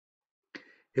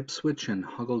Hipswitch and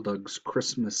Huggledug's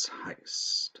Christmas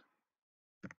Heist.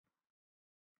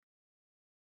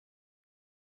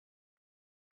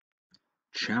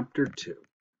 Chapter 2.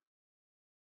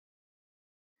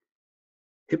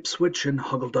 Hipswitch and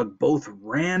Huggledug both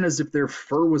ran as if their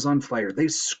fur was on fire. They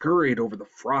scurried over the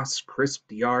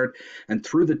frost-crisped yard and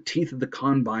through the teeth of the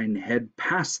combine head,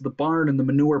 past the barn and the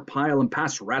manure pile, and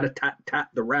past Rat-a-tat-tat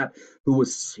the rat, who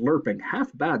was slurping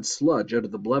half-bad sludge out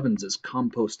of the Blevins'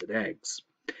 composted eggs.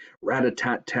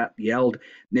 Rat-a-tat-tat yelled,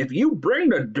 "If you bring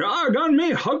the dog on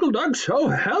me, Huggledug, so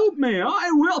help me, I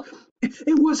will—"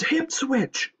 It was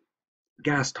Hipswitch!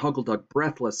 Gasped Huggledug,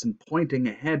 breathless and pointing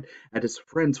ahead at his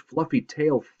friend's fluffy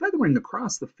tail feathering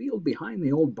across the field behind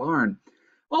the old barn.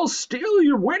 "I'll steal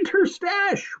your winter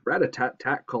stash!"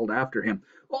 Rat-a-tat-tat called after him.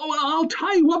 "Oh, I'll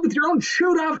tie you up with your own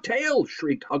shoot-off tail!"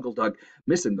 shrieked Huggledug,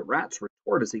 missing the rat's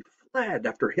retort as he fled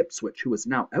after Hipswitch, who was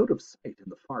now out of sight in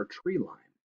the far tree line.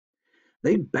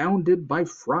 They bounded by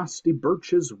frosty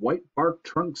birches, white bark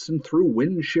trunks, and through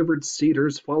wind-shivered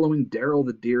cedars, following Daryl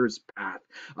the deer's path,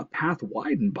 a path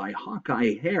widened by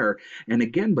Hawkeye Hare, and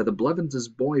again by the Blevins'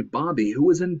 boy Bobby, who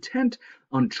was intent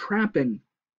on trapping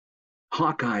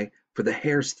Hawkeye for the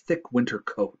hare's thick winter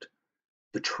coat.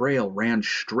 The trail ran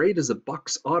straight as a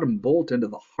buck's autumn bolt into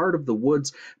the heart of the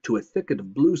woods to a thicket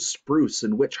of blue spruce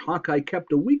in which Hawkeye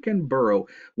kept a weekend burrow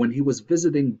when he was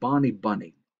visiting Bonnie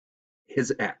Bunny,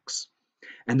 his ex,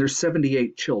 and their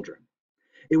 78 children.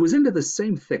 It was into the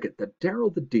same thicket that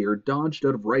Daryl the deer dodged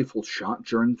out of rifle shot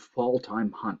during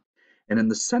fall-time hunt, and in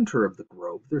the center of the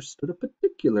grove there stood a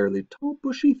particularly tall,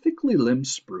 bushy, thickly limbed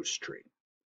spruce tree.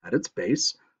 At its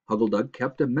base, Huggledug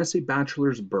kept a messy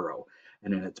bachelor's burrow,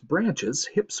 and in its branches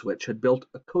Hipswitch had built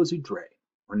a cozy dray,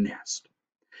 or nest.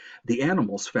 The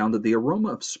animals found that the aroma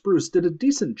of spruce did a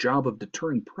decent job of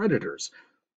deterring predators,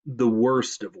 the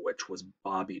worst of which was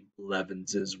Bobby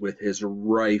Blevins' with his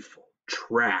rifle,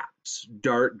 traps,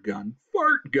 dart gun,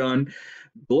 fart gun,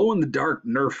 glow-in-the-dark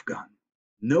Nerf gun.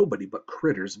 Nobody but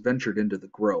critters ventured into the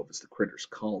grove, as the critters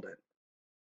called it.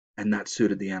 And that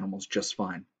suited the animals just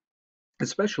fine,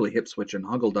 especially Hipswitch and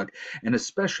Huggledug, and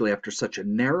especially after such a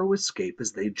narrow escape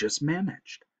as they just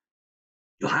managed.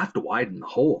 "You'll have to widen the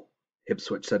hole,"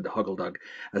 Hipswitch said to Huggledug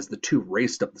as the two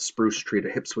raced up the spruce tree to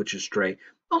Hipswitch's dray.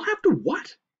 "I'll have to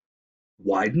what?"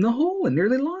 "Widen the hole. I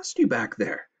nearly lost you back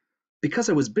there, because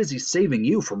I was busy saving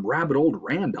you from rabid old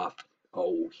Randolph."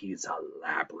 "Oh, he's a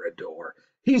Labrador."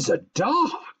 "He's a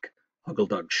dog!"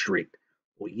 Huggledug shrieked.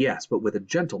 "Well, yes, but with a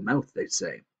gentle mouth, they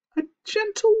say." "A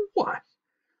gentle what?"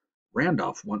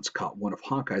 "Randolph once caught one of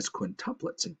Hawkeye's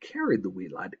quintuplets and carried the wee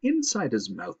lad inside his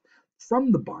mouth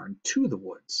from the barn to the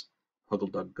woods."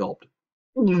 Huggledug gulped.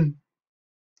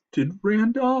 "Did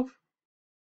Randolph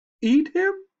eat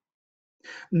him?"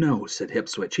 "No," said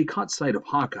Hipswitch. "He caught sight of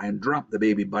Hawkeye and dropped the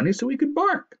baby bunny so he could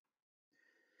bark."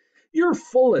 "You're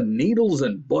full of needles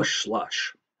and bush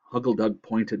slush." Huggledug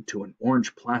pointed to an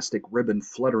orange plastic ribbon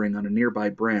fluttering on a nearby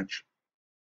branch.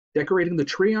 "Decorating the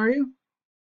tree, are you?"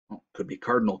 "Well, could be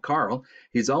Cardinal Carl.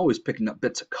 He's always picking up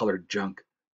bits of colored junk."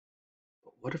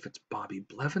 "But what if it's Bobby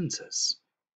Blevins's?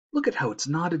 Look at how it's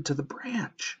knotted to the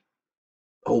branch."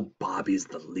 "Oh, Bobby's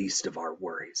the least of our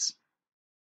worries."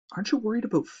 "Aren't you worried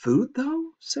about food,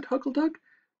 though?" said Huggledug.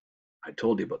 "I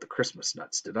told you about the Christmas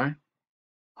nuts, did I?"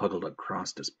 Huggledug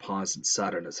crossed his paws and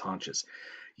sat on his haunches.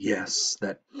 "Yes,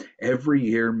 that every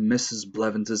year Mrs.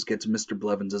 Blevins gets Mr.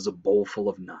 Blevins a bowl full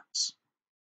of nuts."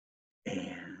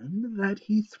 "And that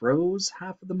he throws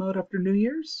half of them out after New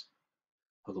Year's?"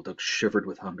 Huggledug shivered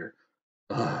with hunger.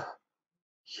 "Ugh,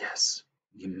 yes,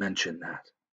 you mentioned that."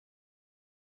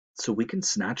 "So we can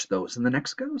snatch those in the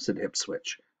next go," said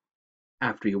Hipswitch,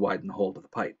 "after you widen the hole to the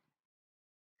pipe."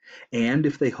 "And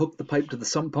if they hook the pipe to the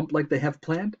sump pump like they have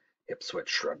planned?" Hipswitch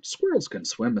shrugged. "Squirrels can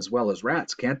swim as well as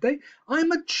rats, can't they?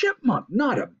 I'm a chipmunk,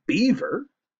 not a beaver."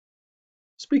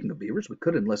 "Speaking of beavers, we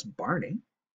could enlist Barney."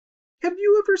 "Have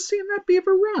you ever seen that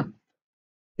beaver run?"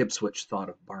 Hipswitch thought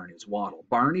of Barney's waddle.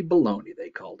 Barney Baloney, they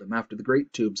called him, after the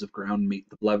great tubes of ground meat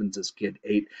the Blevins' kid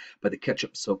ate by the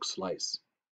ketchup-soaked slice.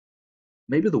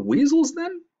 "Maybe the weasels,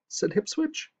 then?" said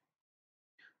Hipswitch.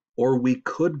 "Or we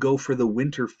could go for the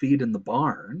winter feed in the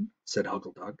barn," said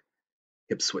Huggledug.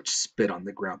 Hipswitch spit on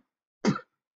the ground.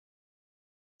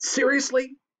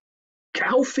 "Seriously?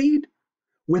 Cow feed?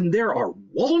 When there are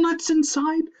walnuts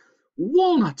inside?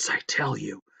 Walnuts, I tell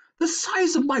you, the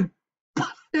size of my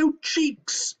puffed-out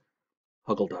cheeks."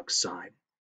 Huggledug sighed.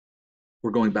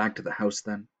 "We're going back to the house,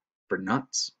 then? For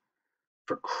nuts?"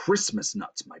 "For Christmas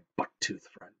nuts, my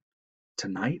buck-toothed friend."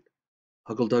 "Tonight?"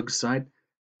 Huggledug sighed.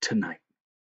 "Tonight,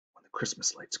 when the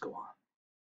Christmas lights go on."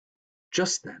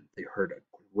 Just then they heard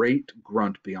a great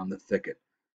grunt beyond the thicket.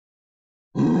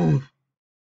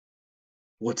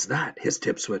 What's that? Hissed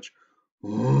Hipswitch.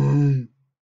 Came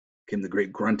the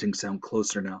great grunting sound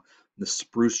closer now. The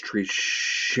spruce tree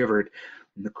shivered,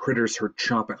 and the critters heard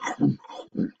chomping.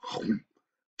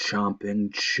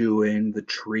 Chomping, chewing, the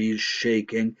trees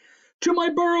shaking. To my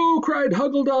burrow, cried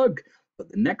Huggledug. But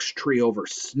the next tree over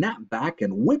snapped back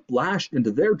and whiplashed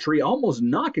into their tree, almost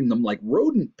knocking them like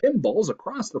rodent pinballs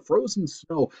across the frozen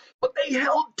snow. But they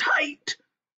held tight,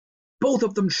 both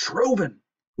of them shroven,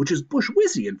 which is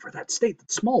Bushwizian for that state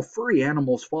that small furry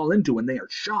animals fall into when they are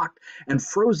shocked and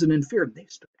frozen in fear. They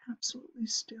stood absolutely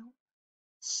still,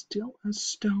 still as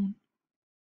stone,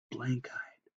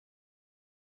 blank-eyed,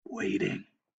 waiting,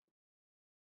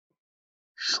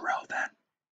 shroven.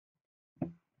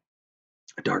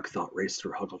 A dark thought raced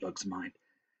through Huggledug's mind.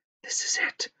 This is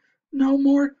it. No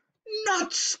more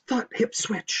nuts, thought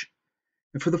Hipswitch.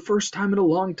 And for the first time in a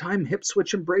long time,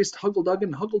 Hipswitch embraced Huggledug,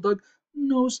 and Huggledug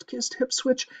nose-kissed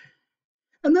Hipswitch.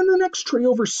 And then the next tree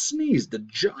over sneezed, a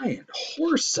giant,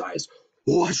 horse-sized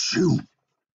washoo.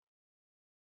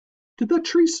 Did that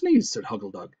tree sneeze? Said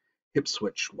Huggledug.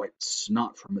 Hipswitch wiped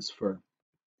snot from his fur.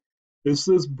 It's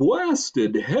this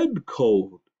blasted head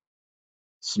cold,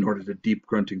 snorted a deep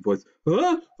grunting voice.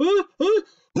 Ah, ah, ah,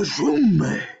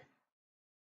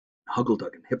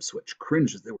 Huggledug and Hipswitch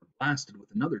cringed as they were blasted with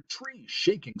another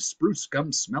tree-shaking, spruce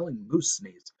gum-smelling moose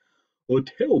sneeze. Oh,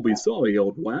 tell be sorry,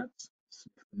 old wats,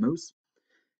 sniffed the moose,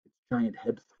 its giant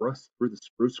head thrust through the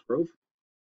spruce grove.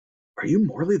 Are you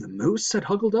Morley the moose? Said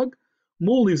Huggledug.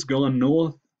 Morley's gone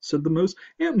north, said the moose.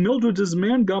 Aunt Mildred's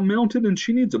man got mounted and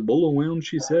she needs a bull around,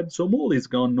 she said, so Morley's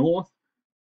gone north.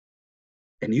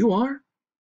 And you are?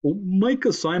 Well,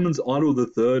 Micah Simon's Otto the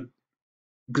Third.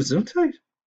 Gesundheit?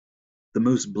 The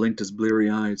moose blinked his bleary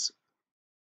eyes.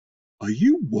 Are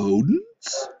you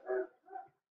Wodens?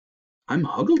 I'm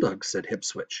Huggledug, said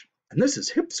Hipswitch, and this is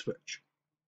Hipswitch.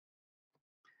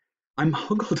 I'm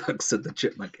Huggledug, said the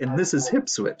chipmunk, and this is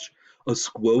Hipswitch. A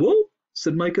squirrel?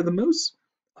 Said Micah the moose.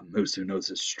 A moose who knows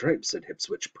his stripes, said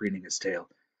Hipswitch, preening his tail.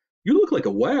 You look like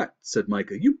a wat, said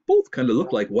Micah. You both kind of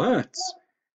look like wats.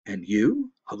 And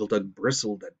you? Huggledug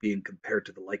bristled at being compared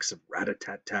to the likes of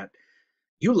Rat-a-tat-tat.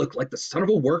 You look like the son of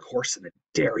a workhorse and a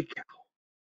dairy cow.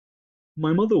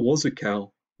 My mother was a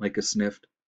cow, Micah sniffed.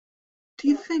 Do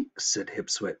you think? Said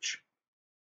Hipswitch.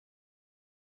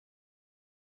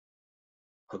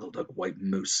 Huggledug wiped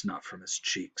moose snot from his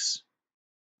cheeks.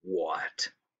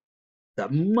 What?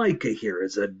 That Micah here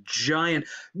is a giant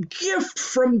gift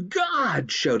from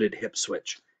God, shouted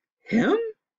Hipswitch. Him?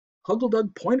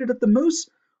 Huggledug pointed at the moose.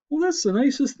 Well, that's the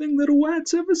nicest thing that a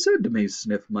wat's ever said to me,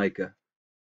 sniffed Micah.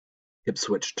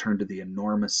 Hipswitch turned to the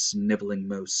enormous sniveling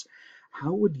moose.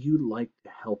 How would you like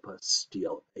to help us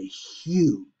steal a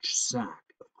huge sack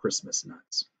of Christmas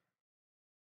nuts?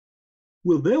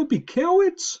 Will there be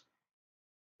carrots?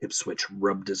 Hipswitch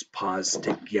rubbed his paws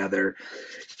together.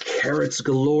 Carrots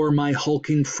galore, my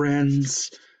hulking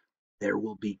friends. There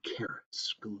will be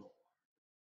carrots galore.